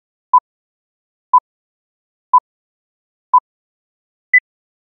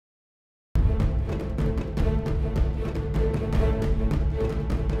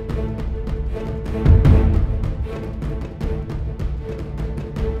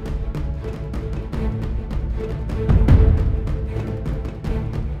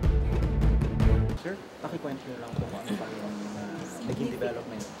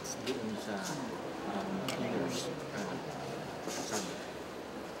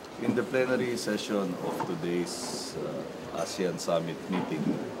In the plenary session of today's ASEAN Summit meeting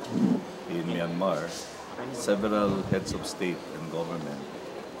in Myanmar, several heads of state and government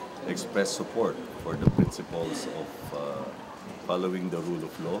expressed support for the principles of following the rule of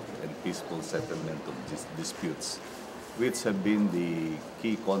law and peaceful settlement of disputes, which have been the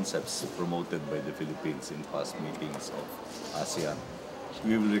key concepts promoted by the Philippines in past meetings of ASEAN.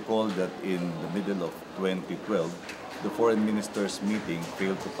 We will recall that in the middle of 2012, the foreign ministers meeting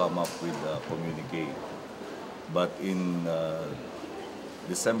failed to come up with a communique. But in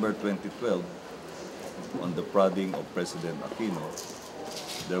December 2012, on the prodding of President Aquino,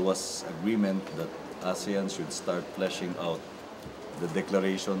 there was agreement that ASEAN should start fleshing out the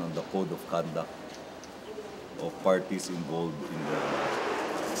declaration on the code of conduct of parties involved in the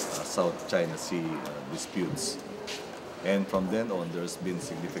South China Sea disputes. And from then on, there's been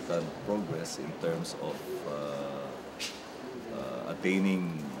significant progress in terms of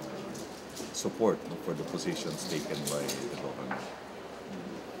attaining support for the positions taken by the government.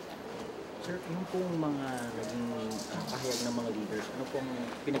 Sir, yung pong mga naging pahayag ng mga leaders, ano pong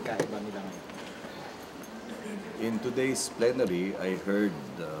pinagkaiba nila ngayon? In today's plenary, I heard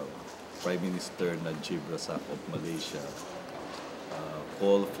Prime Minister Najib Razak of Malaysia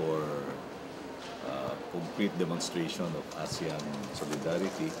call for complete demonstration of ASEAN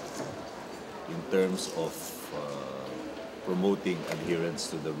solidarity in terms of promoting adherence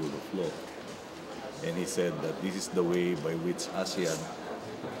to the rule of law. And he said that this is the way by which ASEAN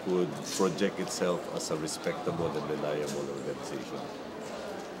could project itself as a respectable and reliable organization.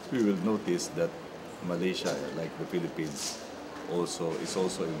 We will notice that Malaysia, like the Philippines, is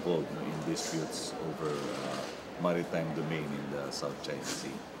also involved in disputes over maritime domain in the South China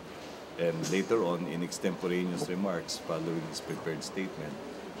Sea. And later on, in extemporaneous remarks following his prepared statement,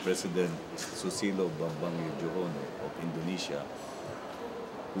 President Susilo Bambang Yudhoyono of Indonesia,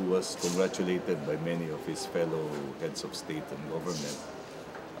 who was congratulated by many of his fellow heads of state and government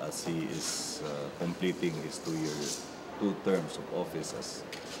as he is completing his two terms of office as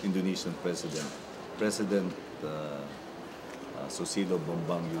Indonesian president. President Susilo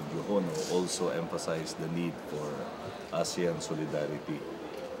Bambang Yudhoyono also emphasized the need for ASEAN solidarity,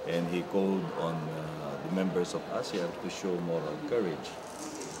 and he called on the members of ASEAN to show moral courage.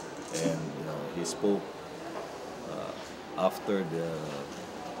 And he spoke after the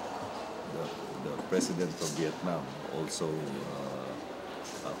president of Vietnam also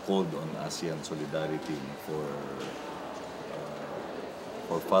called on ASEAN solidarity for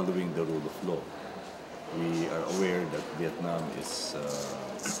following the rule of law. We are aware that Vietnam is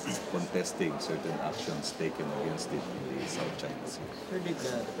contesting certain actions taken against it in the South China Sea. Sir, did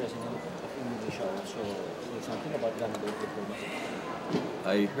the President of Indonesia also say something about gunboat diplomacy?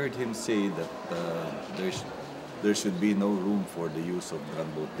 I heard him say that there should be no room for the use of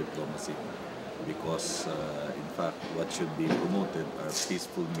gunboat diplomacy because, in fact, what should be promoted are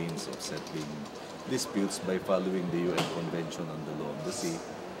peaceful means of settling disputes by following the UN Convention on the Law of the Sea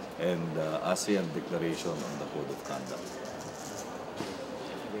and ASEAN Declaration on the Code of Conduct.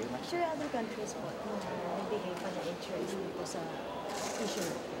 Sure, other countries po nagbigay pa na interest dito sa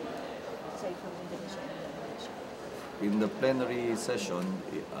issue aside from Indonesia and Malaysia. In the plenary session,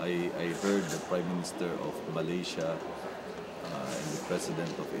 I heard the Prime Minister of Malaysia and the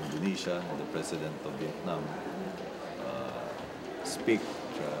President of Indonesia and the President of Vietnam speak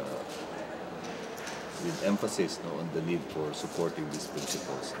with emphasis on the need for supporting these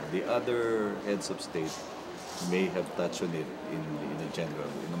principles. The other heads of state may have touched on it in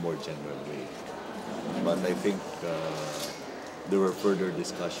a more general way. But I think there were further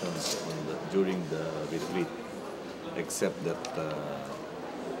discussions during the retreat, except that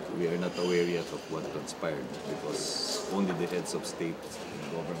we are not aware yet of what transpired because only the heads of state and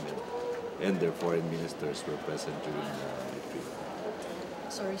government and their foreign ministers were present during the retreat.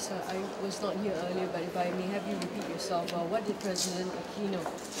 Sorry, sir, I was not here earlier, but if I may have you repeat yourself, what did President Aquino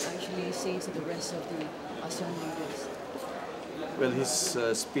actually say to the rest of the ASEAN leaders? Well, his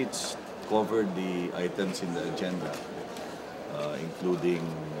speech covered the items in the agenda, including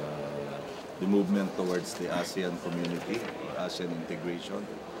the movement towards the ASEAN community, or ASEAN integration,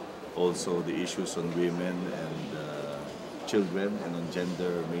 also the issues on women and children and on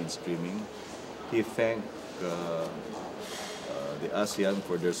gender mainstreaming. He thanked the ASEAN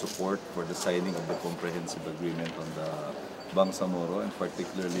for their support for the signing of the comprehensive agreement on the Bangsamoro, and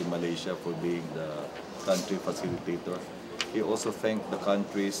particularly Malaysia for being the country facilitator. He also thanked the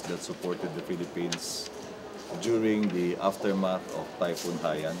countries that supported the Philippines during the aftermath of Typhoon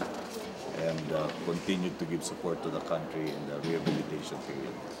Haiyan, and continued to give support to the country in the rehabilitation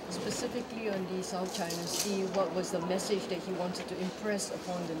period. Specifically on the South China Sea, what was the message that he wanted to impress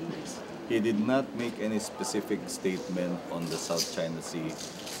upon the leaders? He did not make any specific statement on the South China Sea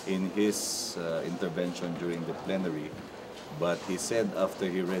in his intervention during the plenary, but he said after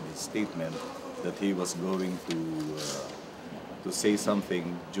he read his statement that he was going to say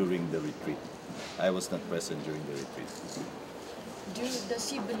something during the retreat. I was not present during the retreat. Does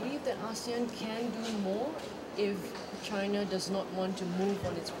he believe that ASEAN can do more if China does not want to move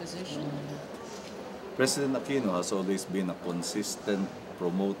on its position? President Aquino has always been a consistent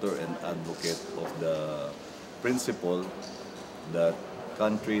promoter and advocate of the principle that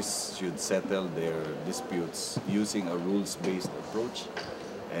countries should settle their disputes using a rules-based approach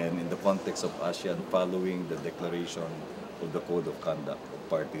and in the context of ASEAN following the declaration of the Code of Conduct of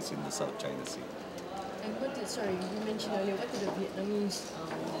parties in the South China Sea. And you mentioned earlier, what did the Vietnamese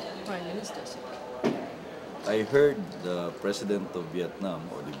Prime Minister say? I heard the President of Vietnam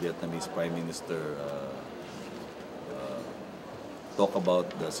or the Vietnamese Prime Minister talk about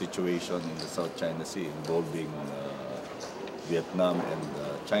the situation in the South China Sea involving Vietnam and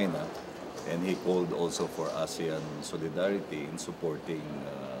China, and he called also for ASEAN solidarity in supporting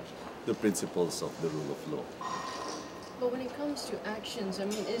the principles of the rule of law. But when it comes to actions, I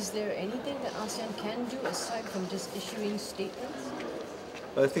mean, is there anything that ASEAN can do aside from just issuing statements?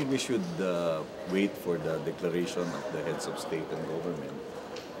 I think we should wait for the declaration of the heads of state and government.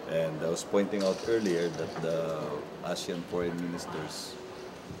 And I was pointing out earlier that the ASEAN foreign ministers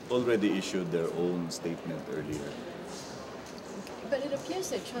already issued their own statement earlier. But it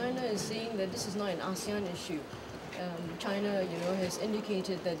appears that China is saying that this is not an ASEAN issue. China, has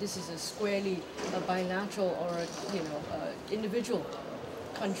indicated that this is a squarely bilateral or individual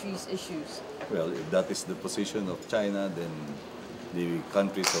countries' issues. Well, if that is the position of China, then the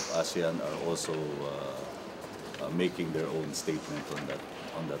countries of ASEAN are also making their own statement on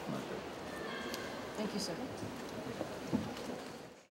that matter. Thank you, sir.